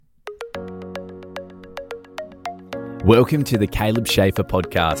Welcome to the Caleb Schaefer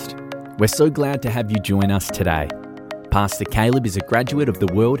podcast. We're so glad to have you join us today. Pastor Caleb is a graduate of the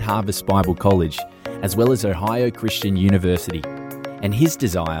World Harvest Bible College, as well as Ohio Christian University, and his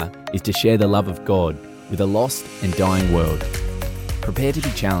desire is to share the love of God with a lost and dying world. Prepare to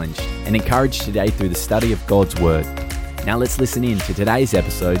be challenged and encouraged today through the study of God's Word. Now let's listen in to today's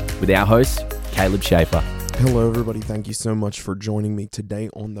episode with our host, Caleb Schaefer. Hello everybody, thank you so much for joining me today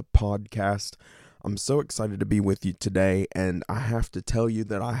on the podcast. I'm so excited to be with you today, and I have to tell you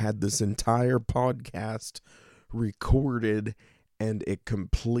that I had this entire podcast recorded and it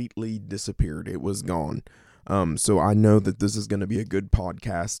completely disappeared. It was gone. So I know that this is going to be a good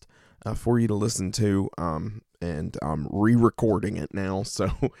podcast for you to listen to, and I'm re-recording it now,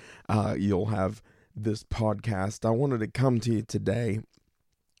 so you'll have this podcast. I wanted to come to you today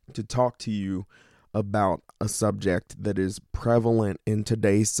to talk to you about a subject that is prevalent in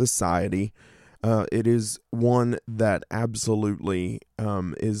today's society. It is one that absolutely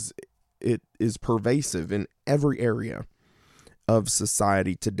is pervasive in every area of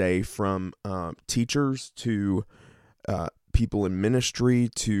society today, from teachers to people in ministry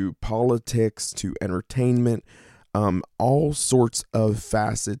to politics to entertainment. All sorts of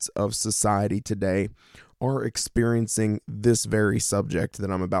facets of society today are experiencing this very subject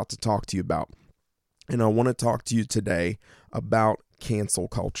that I'm about to talk to you about. And I want to talk to you today about cancel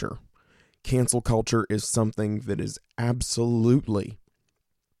culture. Cancel culture is something that is absolutely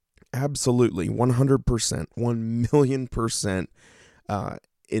 100%, 1,000,000%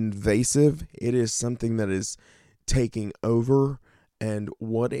 invasive. It is something that is taking over, and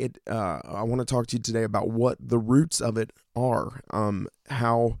I want to talk to you today about what the roots of it are,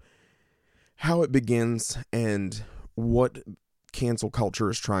 how it begins, and what cancel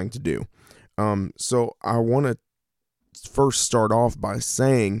culture is trying to do. So I want to first start off by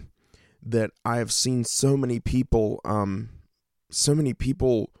saying that I have seen so many people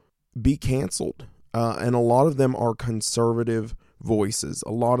be canceled, and a lot of them are conservative voices.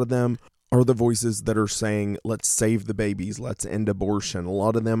 A lot of them are the voices that are saying, let's save the babies, let's end abortion. A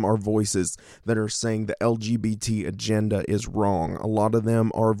lot of them are voices that are saying the LGBT agenda is wrong. A lot of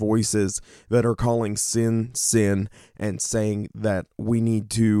them are voices that are calling sin, and saying that we need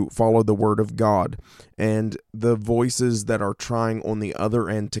to follow the word of God. And the voices that are trying on the other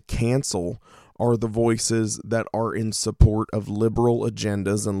end to cancel are the voices that are in support of liberal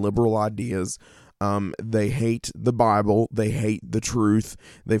agendas and liberal ideas. They hate the Bible. They hate the truth.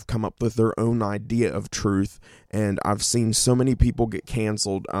 They've come up with their own idea of truth. And I've seen so many people get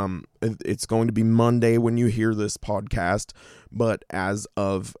canceled. It's going to be Monday when you hear this podcast. But as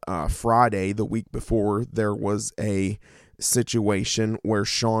of Friday, the week before, there was a situation where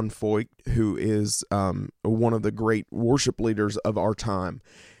Sean Foyt, who is one of the great worship leaders of our time,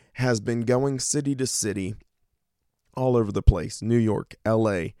 has been going city to city all over the place. New York,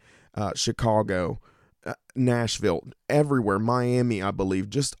 LA, Chicago, Nashville, everywhere, Miami, I believe,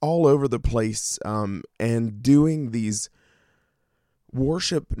 just all over the place, and doing these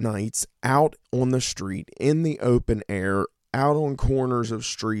worship nights out on the street, in the open air, out on corners of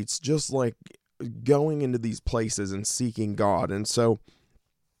streets, just like going into these places and seeking God. And so,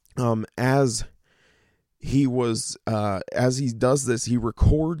 as he does this, he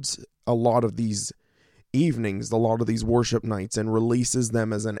records a lot of these evenings, a lot of these worship nights, and releases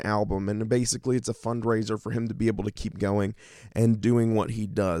them as an album. And basically it's a fundraiser for him to be able to keep going and doing what he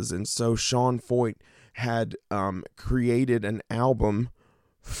does. And so Sean Foyt had created an album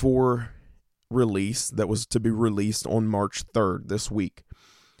for release that was to be released on March 3rd this week.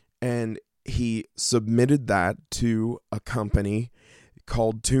 And he submitted that to a company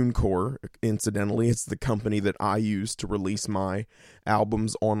called TuneCore. Incidentally, it's the company that I use to release my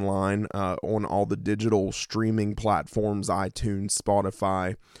albums online on all the digital streaming platforms, iTunes,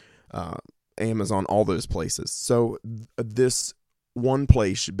 Spotify, Amazon, all those places. So this one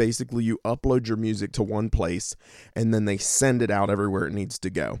place, basically you upload your music to one place and then they send it out everywhere it needs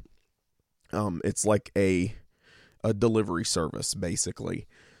to go. It's like a delivery service, basically.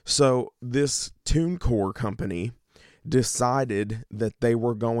 So this TuneCore company decided that they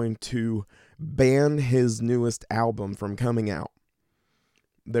were going to ban his newest album from coming out.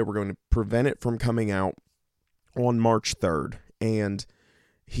 They were going to prevent it from coming out on March 3rd. And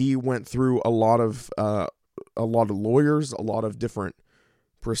he went through a lot of lawyers, a lot of different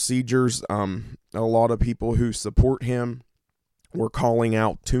procedures. A lot of people who support him were calling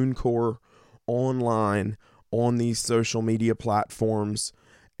out TuneCore online on these social media platforms,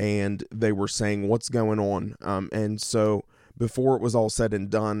 and they were saying, what's going on? And so before it was all said and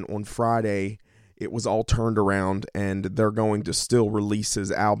done, on Friday, it was all turned around, and they're going to still release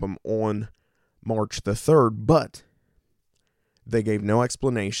his album on March the 3rd. But They gave no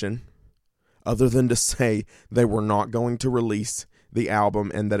explanation other than to say they were not going to release the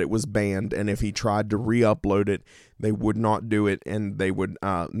album and that it was banned, and if he tried to re-upload it, they would not do it, and they would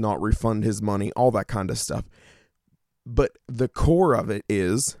not refund his money, all that kind of stuff. But the core of it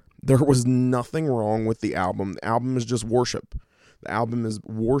is there was nothing wrong with the album. The album is just worship. The album is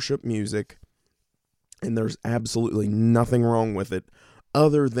worship music, and there's absolutely nothing wrong with it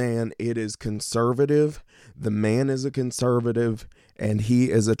other than it is conservative. The man is a conservative, and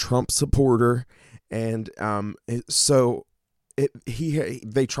he is a Trump supporter, and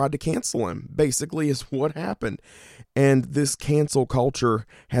they tried to cancel him, basically, is what happened. And this cancel culture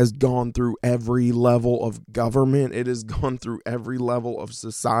has gone through every level of government. It has gone through every level of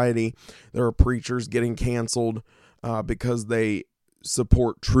society. There are preachers getting canceled because they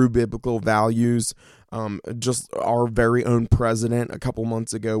support true biblical values. Just our very own president a couple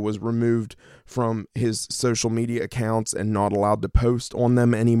months ago was removed from his social media accounts and not allowed to post on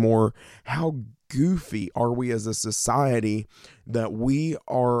them anymore. How goofy are we as a society that we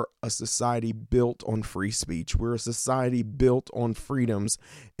are a society built on free speech? We're a society built on freedoms,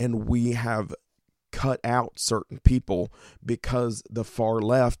 and we have cut out certain people because the far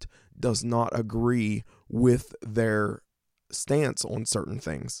left does not agree with their stance on certain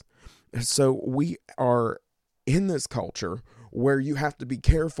things. So we are in this culture where you have to be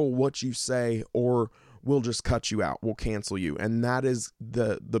careful what you say, or we'll just cut you out. We'll cancel you. And that is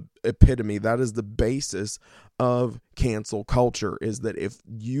the epitome. That is the basis of cancel culture, is that if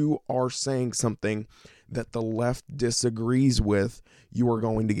you are saying something that the left disagrees with, you are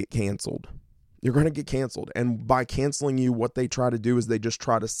going to get canceled. You're going to get canceled. And by canceling you, what they try to do is they just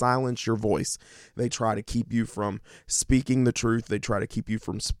try to silence your voice. They try to keep you from speaking the truth. They try to keep you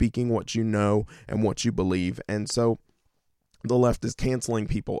from speaking what you know and what you believe. And so the left is canceling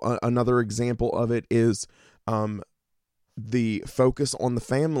people. Another example of it is the Focus on the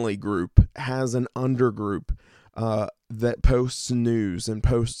Family group has an undergroup that posts news and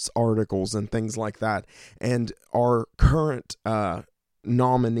posts articles and things like that. And our current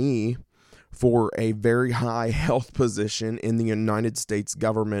nominee for a very high health position in the United States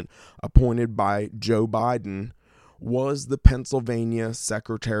government, appointed by Joe Biden, was the Pennsylvania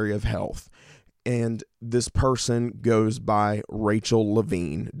Secretary of Health. And this person goes by Rachel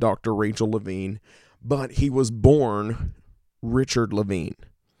Levine, Dr. Rachel Levine, but he was born Richard Levine.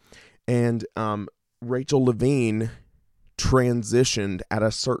 And Rachel Levine transitioned at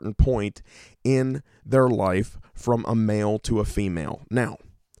a certain point in their life from a male to a female. Now,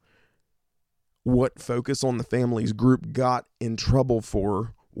 what Focus on the Family's group got in trouble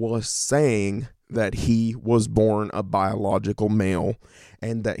for was saying that he was born a biological male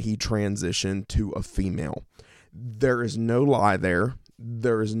and that he transitioned to a female. There is no lie there.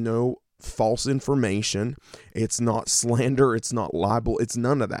 There is no false information. It's not slander. It's not libel. It's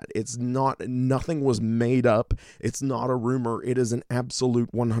none of that. Nothing was made up. It's not a rumor. It is an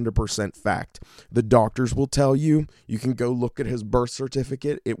absolute 100% fact. The doctors will tell you. You can go look at his birth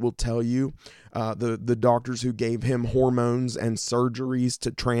certificate. It will tell you. The doctors who gave him hormones and surgeries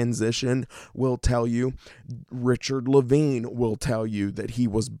to transition will tell you. Richard Levine will tell you that he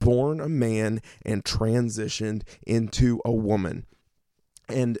was born a man and transitioned into a woman.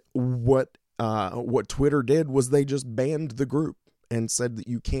 And what Twitter did was they just banned the group and said that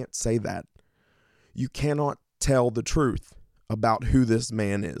you can't say that. You cannot tell the truth about who this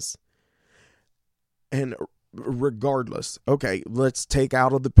man is. And regardless, okay, let's take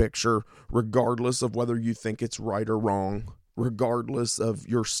out of the picture, regardless of whether you think it's right or wrong, regardless of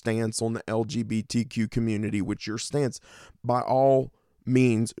your stance on the LGBTQ community, which your stance by all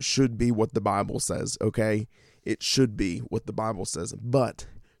means should be what the Bible says, okay? It should be what the Bible says. But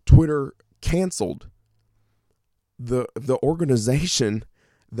Twitter canceled the organization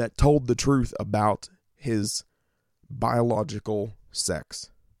that told the truth about his biological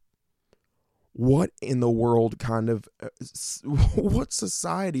sex. What in the world kind of, what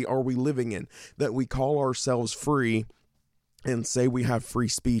society are we living in that we call ourselves free and say we have free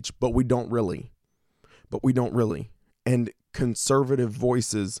speech, but we don't really? And conservative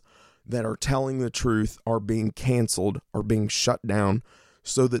voices that are telling the truth are being canceled, are being shut down,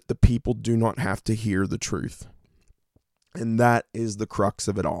 so that the people do not have to hear the truth. And that is the crux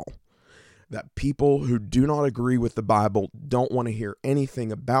of it all. That people who do not agree with the Bible don't want to hear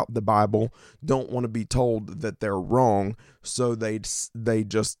anything about the Bible, don't want to be told that they're wrong, so they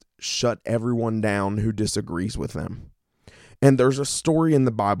just shut everyone down who disagrees with them. And there's a story in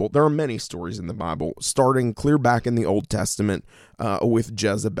the Bible. There are many stories in the Bible, starting clear back in the Old Testament with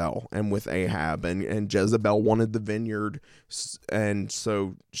Jezebel and with Ahab. And Jezebel wanted the vineyard, and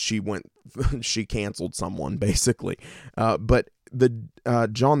so she canceled someone, basically. But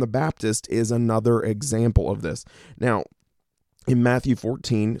John the Baptist is another example of this. Now, in Matthew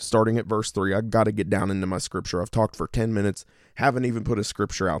 14, starting at verse 3, I've got to get down into my scripture. I've talked for 10 minutes, haven't even put a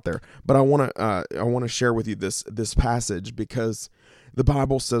scripture out there. But I want to share with you this passage, because the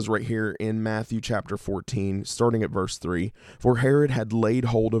Bible says right here in Matthew chapter 14, starting at verse 3, "For Herod had laid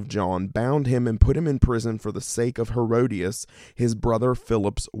hold of John, bound him, and put him in prison for the sake of Herodias, his brother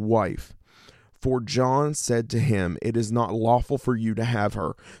Philip's wife. For John said to him, 'It is not lawful for you to have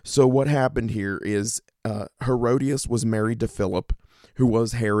her.'" So what happened here is Herodias was married to Philip, who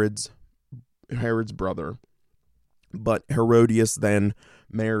was Herod's brother. But Herodias then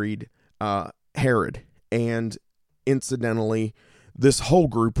married Herod. And incidentally, this whole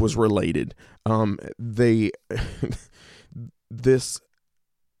group was related. This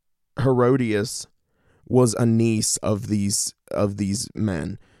Herodias was a niece of these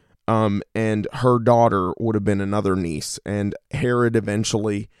men. And her daughter would have been another niece. And Herod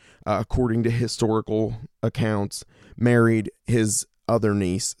eventually, according to historical accounts, married his other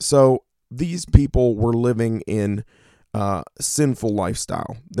niece. So these people were living in sinful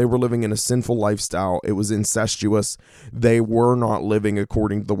lifestyle. They were living in a sinful lifestyle. It was incestuous. They were not living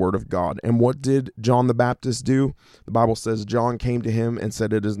according to the word of God. And what did John the Baptist do? The Bible says John came to him and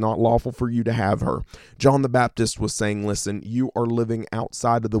said, "It is not lawful for you to have her." John the Baptist was saying, listen, you are living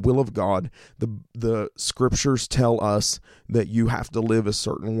outside of the will of God. The scriptures tell us that you have to live a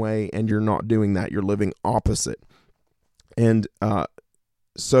certain way, and you're not doing that. You're living opposite. And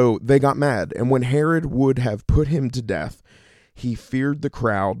so they got mad, and when Herod would have put him to death, he feared the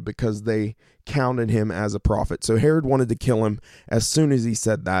crowd because they counted him as a prophet. So Herod wanted to kill him as soon as he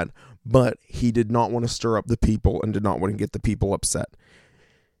said that, but he did not want to stir up the people and did not want to get the people upset.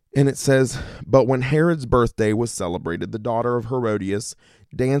 And it says, "But when Herod's birthday was celebrated, the daughter of Herodias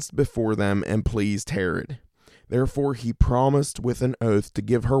danced before them and pleased Herod. Therefore he promised with an oath to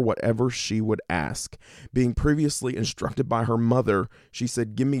give her whatever she would ask. Being previously instructed by her mother, she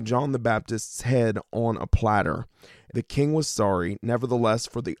said, 'Give me John the Baptist's head on a platter.' The king was sorry. Nevertheless,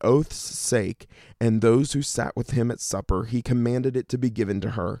 for the oath's sake and those who sat with him at supper, he commanded it to be given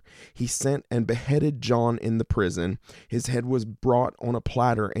to her. He sent and beheaded John in the prison. His head was brought on a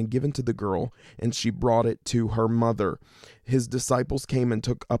platter and given to the girl, and she brought it to her mother. His disciples came and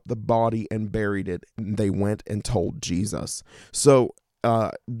took up the body and buried it. And they went and told Jesus." So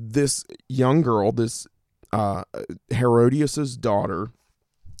this young girl, this Herodias's daughter,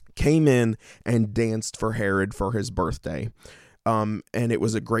 came in and danced for Herod for his birthday. And it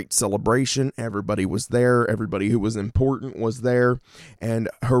was a great celebration. Everybody was there. Everybody who was important was there. And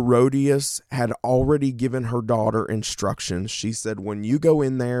Herodias had already given her daughter instructions. She said, when you go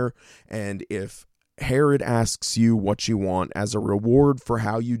in there, and if Herod asks you what you want as a reward for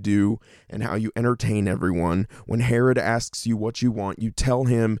how you do and how you entertain everyone, when Herod asks you what you want, you tell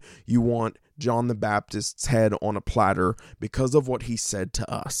him you want John the Baptist's head on a platter because of what he said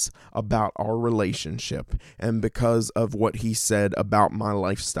to us about our relationship and because of what he said about my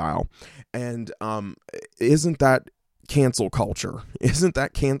lifestyle. And isn't that cancel culture? Isn't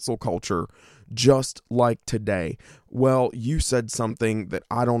that cancel culture just like today? Well, you said something that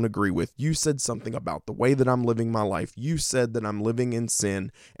I don't agree with. You said something about the way that I'm living my life. You said that I'm living in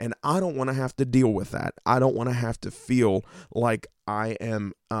sin, and I don't want to have to deal with that. I don't want to have to feel like I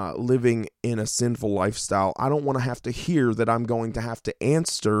am living in a sinful lifestyle. I don't want to have to hear that I'm going to have to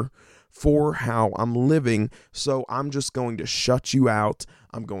answer for how I'm living. So I'm just going to shut you out.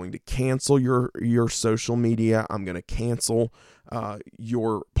 I'm going to cancel your social media. I'm going to cancel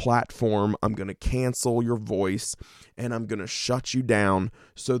your platform. I'm going to cancel your voice, and I'm going to shut you down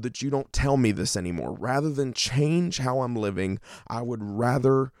so that you don't tell me this anymore. Rather than change how I'm living, I would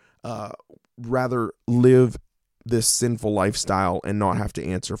rather live this sinful lifestyle and not have to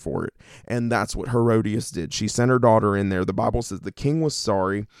answer for it. And that's what Herodias did. She sent her daughter in there. The Bible says the king was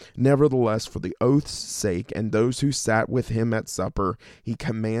sorry. Nevertheless, for the oath's sake and those who sat with him at supper, he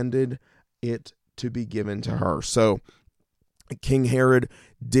commanded it to be given to her. So King Herod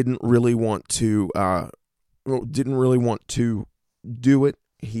didn't really want to do it.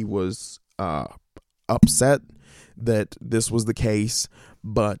 He was upset that this was the case,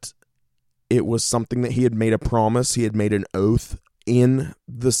 but it was something that he had made a promise. He had made an oath in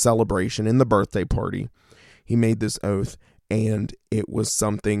the celebration, in the birthday party. He made this oath, and it was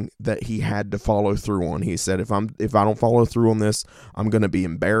something that he had to follow through on. He said, if I don't follow through on this, I'm going to be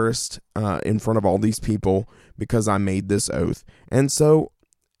embarrassed in front of all these people because I made this oath. And so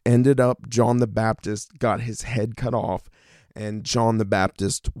ended up John the Baptist got his head cut off, and John the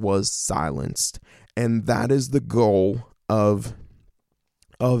Baptist was silenced. And that is the goal of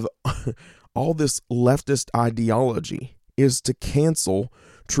all this leftist ideology, is to cancel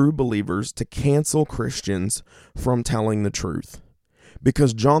true believers, to cancel Christians from telling the truth.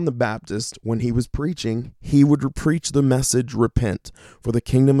 Because John the Baptist, when he was preaching, he would preach the message, repent, for the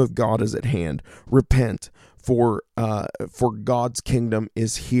kingdom of God is at hand. Repent, for God's kingdom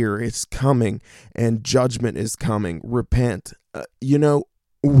is here, it's coming, and judgment is coming. Repent.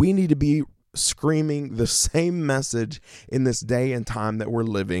 We need to be screaming the same message in this day and time that we're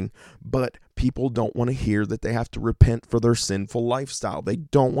living, but people don't want to hear that they have to repent for their sinful lifestyle. They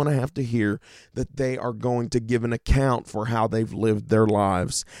don't want to have to hear that they are going to give an account for how they've lived their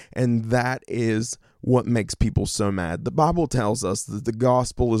lives. And that is what makes people so mad. The Bible tells us that the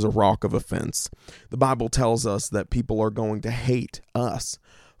gospel is a rock of offense. The Bible tells us that people are going to hate us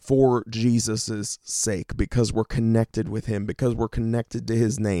for Jesus's sake, because we're connected with him, because we're connected to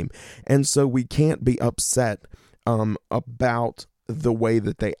his name. And so we can't be upset about the way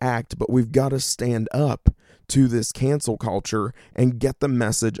that they act, but we've got to stand up to this cancel culture and get the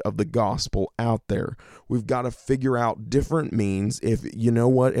message of the gospel out there. We've got to figure out different means. If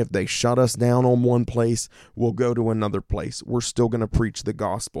they shut us down on one place, we'll go to another place. We're still going to preach the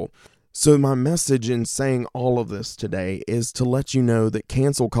gospel. So my message in saying all of this today is to let you know that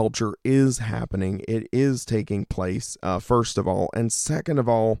cancel culture is happening. It is taking place, first of all. And second of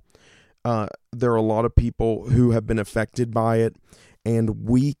all, there are a lot of people who have been affected by it, and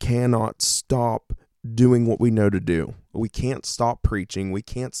we cannot stop doing what we know to do. We can't stop preaching. We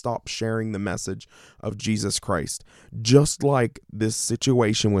can't stop sharing the message of Jesus Christ. Just like this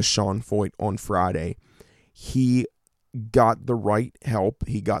situation with Sean Foyt on Friday, he got the right help.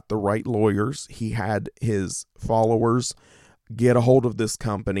 He got the right lawyers. He had his followers get a hold of this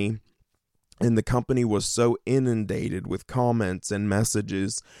company, and the company was so inundated with comments and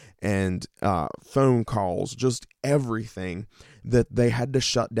messages and phone calls, just everything, that they had to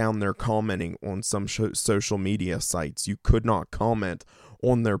shut down their commenting on some social media sites. You could not comment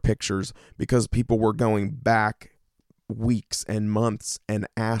on their pictures because people were going back weeks and months and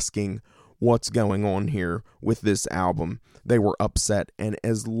asking what's going on here with this album. They were upset. And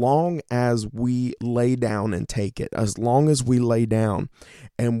as long as we lay down and take it, as long as we lay down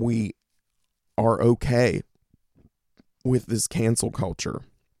and we are okay with this cancel culture,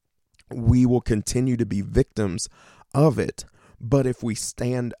 we will continue to be victims of it. But if we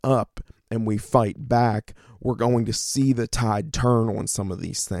stand up and we fight back, we're going to see the tide turn on some of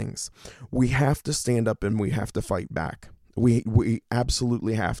these things. We have to stand up and we have to fight back. We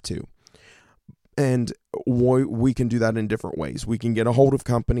absolutely have to. And we can do that in different ways. We can get a hold of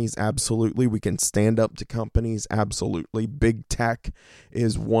companies, absolutely. We can stand up to companies, absolutely. Big tech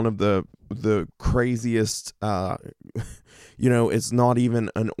is one of the craziest, it's not even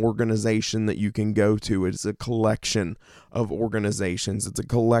an organization that you can go to. It's a collection of organizations. It's a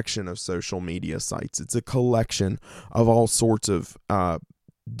collection of social media sites. It's a collection of all sorts of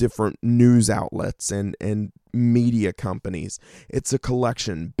different news outlets and media companies. It's a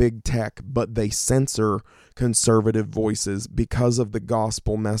collection, big tech, but they censor conservative voices because of the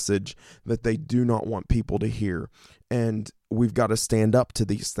gospel message that they do not want people to hear. And we've got to stand up to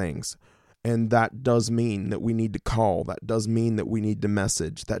these things. And that does mean that we need to call. That does mean that we need to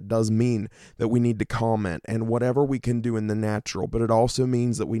message. That does mean that we need to comment and whatever we can do in the natural. But it also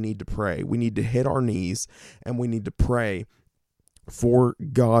means that we need to pray. We need to hit our knees and we need to pray for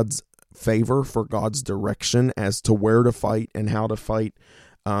God's favor, for God's direction as to where to fight and how to fight,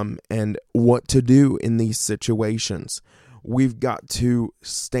 and what to do in these situations. We've got to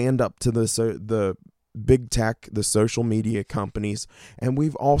stand up to the big tech, the social media companies, and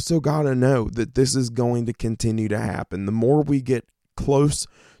we've also got to know that this is going to continue to happen. The more we get close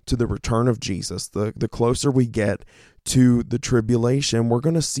to the return of Jesus, the closer we get to the tribulation, we're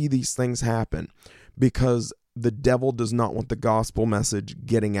going to see these things happen, because the devil does not want the gospel message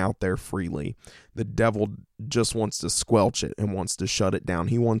getting out there freely. The devil just wants to squelch it and wants to shut it down.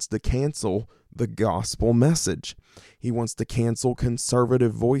 He wants to cancel the gospel message. He wants to cancel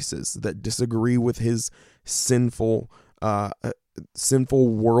conservative voices that disagree with his sinful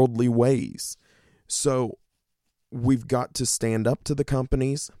worldly ways. So we've got to stand up to the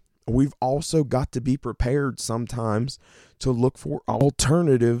companies. We've also got to be prepared sometimes to look for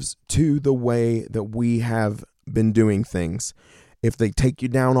alternatives to the way that we have been doing things. If they take you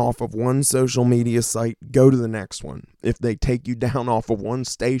down off of one social media site, go to the next one. If they take you down off of one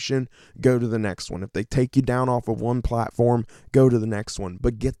station, go to the next one. If they take you down off of one platform, go to the next one.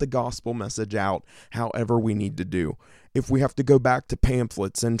 But get the gospel message out however we need to do. If we have to go back to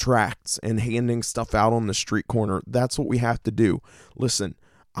pamphlets and tracts and handing stuff out on the street corner, that's what we have to do. Listen,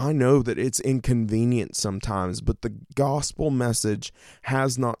 I know that it's inconvenient sometimes, but the gospel message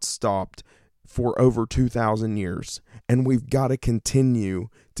has not stopped for over 2,000 years. And we've got to continue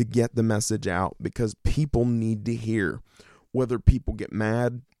to get the message out because people need to hear. Whether people get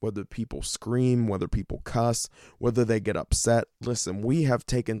mad, whether people scream, whether people cuss, whether they get upset. Listen, we have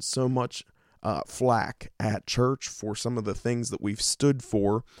taken so much flack at church for some of the things that we've stood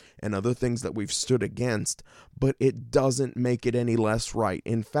for and other things that we've stood against, but it doesn't make it any less right.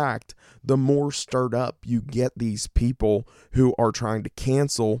 In fact, the more stirred up you get these people who are trying to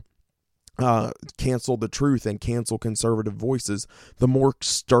cancel the truth and cancel conservative voices, the more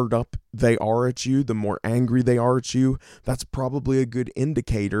stirred up they are at you, the more angry they are at you. That's probably a good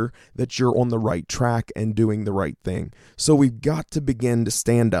indicator that you're on the right track and doing the right thing. So we've got to begin to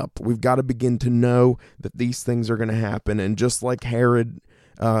stand up. We've got to begin to know that these things are going to happen. And just like Herod,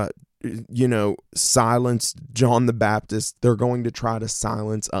 silenced John the Baptist, they're going to try to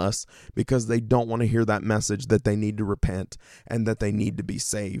silence us because they don't want to hear that message that they need to repent and that they need to be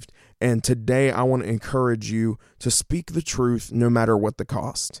saved. And today I want to encourage you to speak the truth no matter what the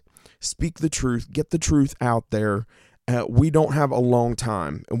cost. Speak the truth, get the truth out there. We don't have a long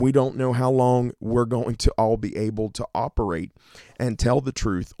time, and we don't know how long we're going to all be able to operate and tell the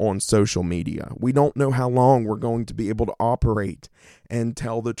truth on social media. We don't know how long we're going to be able to operate and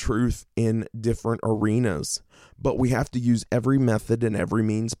tell the truth in different arenas. But we have to use every method and every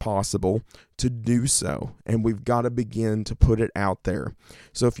means possible to do so. And we've got to begin to put it out there.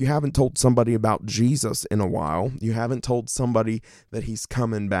 So if you haven't told somebody about Jesus in a while, you haven't told somebody that he's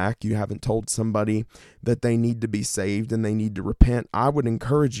coming back, you haven't told somebody that they need to be saved and they need to repent, I would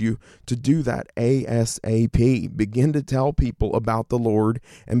encourage you to do that ASAP. Begin to tell people about the Lord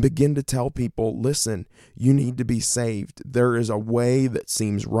and begin to tell people, listen, you need to be saved. There is a way that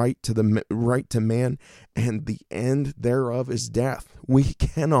seems right to man, and the end thereof is death. We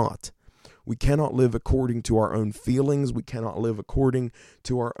cannot live according to our own feelings. We cannot live according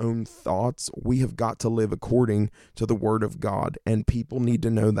to our own thoughts. We have got to live according to the word of God. And people need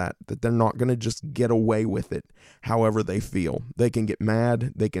to know that they're not going to just get away with it however they feel. They can get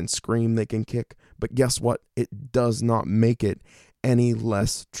mad, they can scream, they can kick. But guess what? It does not make it any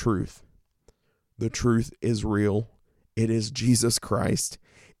less truth. The truth is real. It is Jesus Christ.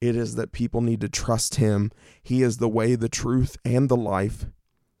 It is that people need to trust him. He is the way, the truth, and the life.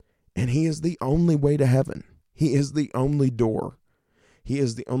 And he is the only way to heaven. He is the only door. He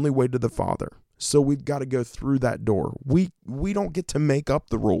is the only way to the Father. So we've got to go through that door. We don't get to make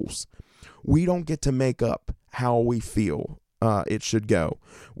up the rules. We don't get to make up how we feel it should go.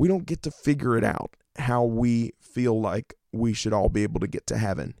 We don't get to figure it out how we feel like we should all be able to get to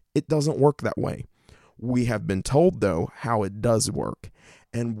heaven. It doesn't work that way. We have been told, though, how it does work.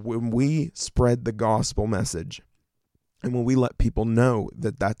 And when we spread the gospel message, and when we let people know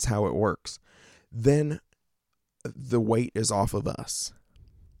that that's how it works, then the weight is off of us.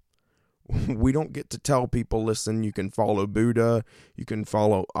 We don't get to tell people, listen, you can follow Buddha, you can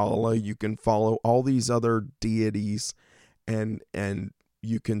follow Allah, you can follow all these other deities, and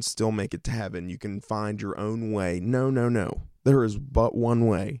you can still make it to heaven. You can find your own way. No. There is but one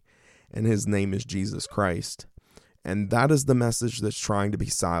way, and his name is Jesus Christ. And that is the message that's trying to be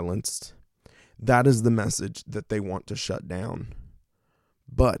silenced. That is the message that they want to shut down.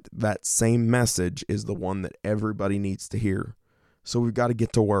 But that same message is the one that everybody needs to hear. So we've got to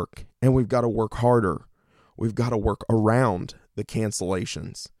get to work, and we've got to work harder. We've got to work around the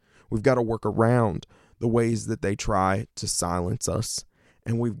cancellations. We've got to work around the ways that they try to silence us.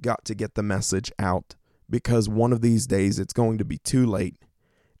 And we've got to get the message out, because one of these days it's going to be too late.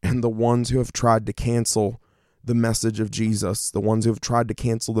 And the ones who have tried to cancel the message of Jesus, the ones who have tried to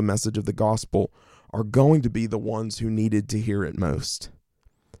cancel the message of the gospel, are going to be the ones who needed to hear it most.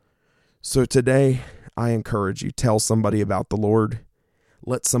 So today, I encourage you, tell somebody about the Lord.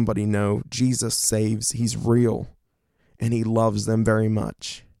 Let somebody know Jesus saves. He's real, and he loves them very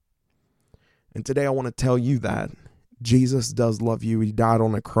much. And today I want to tell you that Jesus does love you. He died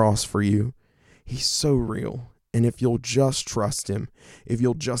on a cross for you. He's so real. And if you'll just trust him, if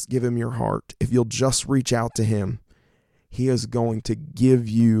you'll just give him your heart, if you'll just reach out to him, he is going to give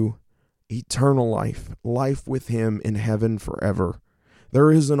you eternal life, life with him in heaven forever. There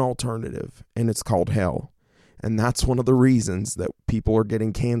is an alternative, and it's called hell. And that's one of the reasons that people are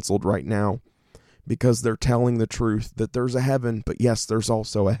getting canceled right now, because they're telling the truth that there's a heaven, but yes, there's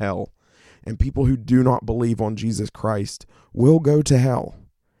also a hell. And people who do not believe on Jesus Christ will go to hell.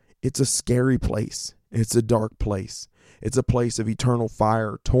 It's a scary place. It's a dark place. It's a place of eternal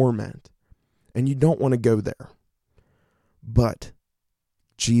fire, torment. And you don't want to go there. But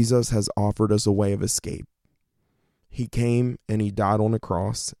Jesus has offered us a way of escape. He came and he died on a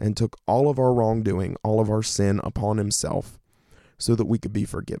cross and took all of our wrongdoing, all of our sin upon himself so that we could be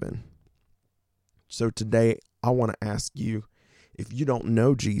forgiven. So today, I want to ask you, if you don't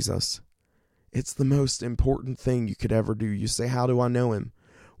know Jesus, it's the most important thing you could ever do. You say, how do I know him?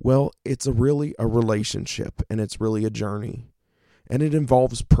 Well, it's really a relationship, and it's really a journey. And it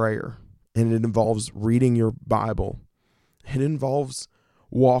involves prayer, and it involves reading your Bible. It involves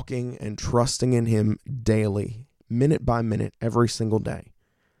walking and trusting in him daily, minute by minute, every single day.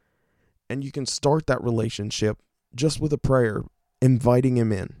 And you can start that relationship just with a prayer, inviting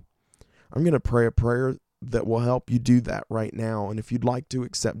him in. I'm going to pray a prayer that will help you do that right now. And if you'd like to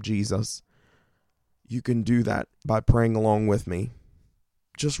accept Jesus, you can do that by praying along with me.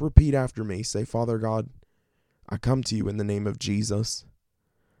 Just repeat after me. Say, Father God, I come to you in the name of Jesus.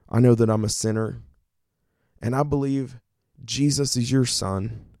 I know that I'm a sinner, and I believe Jesus is your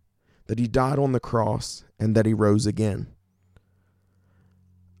son, that he died on the cross, and that he rose again.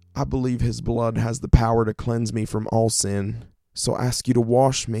 I believe his blood has the power to cleanse me from all sin, so I ask you to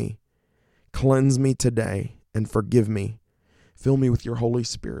wash me, cleanse me today, and forgive me. Fill me with your Holy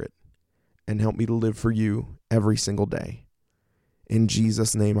Spirit, and help me to live for you every single day. In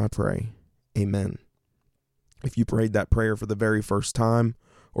Jesus' name I pray. Amen. If you prayed that prayer for the very first time,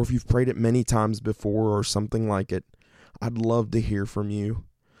 or if you've prayed it many times before or something like it, I'd love to hear from you.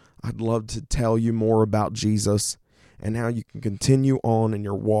 I'd love to tell you more about Jesus and how you can continue on in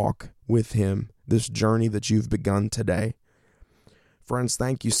your walk with him, this journey that you've begun today. Friends,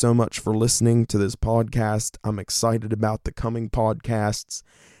 thank you so much for listening to this podcast. I'm excited about the coming podcasts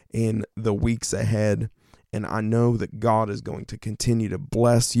in the weeks ahead, and I know that God is going to continue to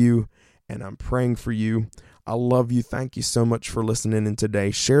bless you, and I'm praying for you. I love you. Thank you so much for listening in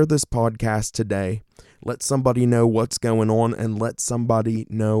today. Share this podcast today. Let somebody know what's going on, and let somebody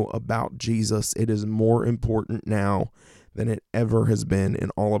know about Jesus. It is more important now than it ever has been in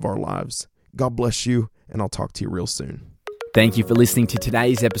all of our lives. God bless you, and I'll talk to you real soon. Thank you for listening to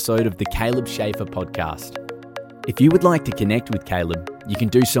today's episode of the Caleb Schaefer podcast. If you would like to connect with Caleb, you can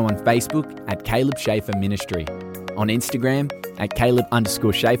do so on Facebook at Caleb Schaefer Ministry, on Instagram at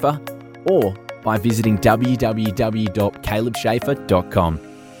Caleb_Schaefer, or by visiting www.calebschaefer.com.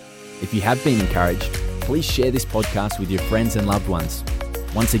 If you have been encouraged, please share this podcast with your friends and loved ones.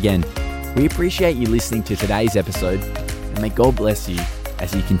 Once again, we appreciate you listening to today's episode, and may God bless you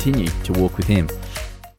as you continue to walk with him.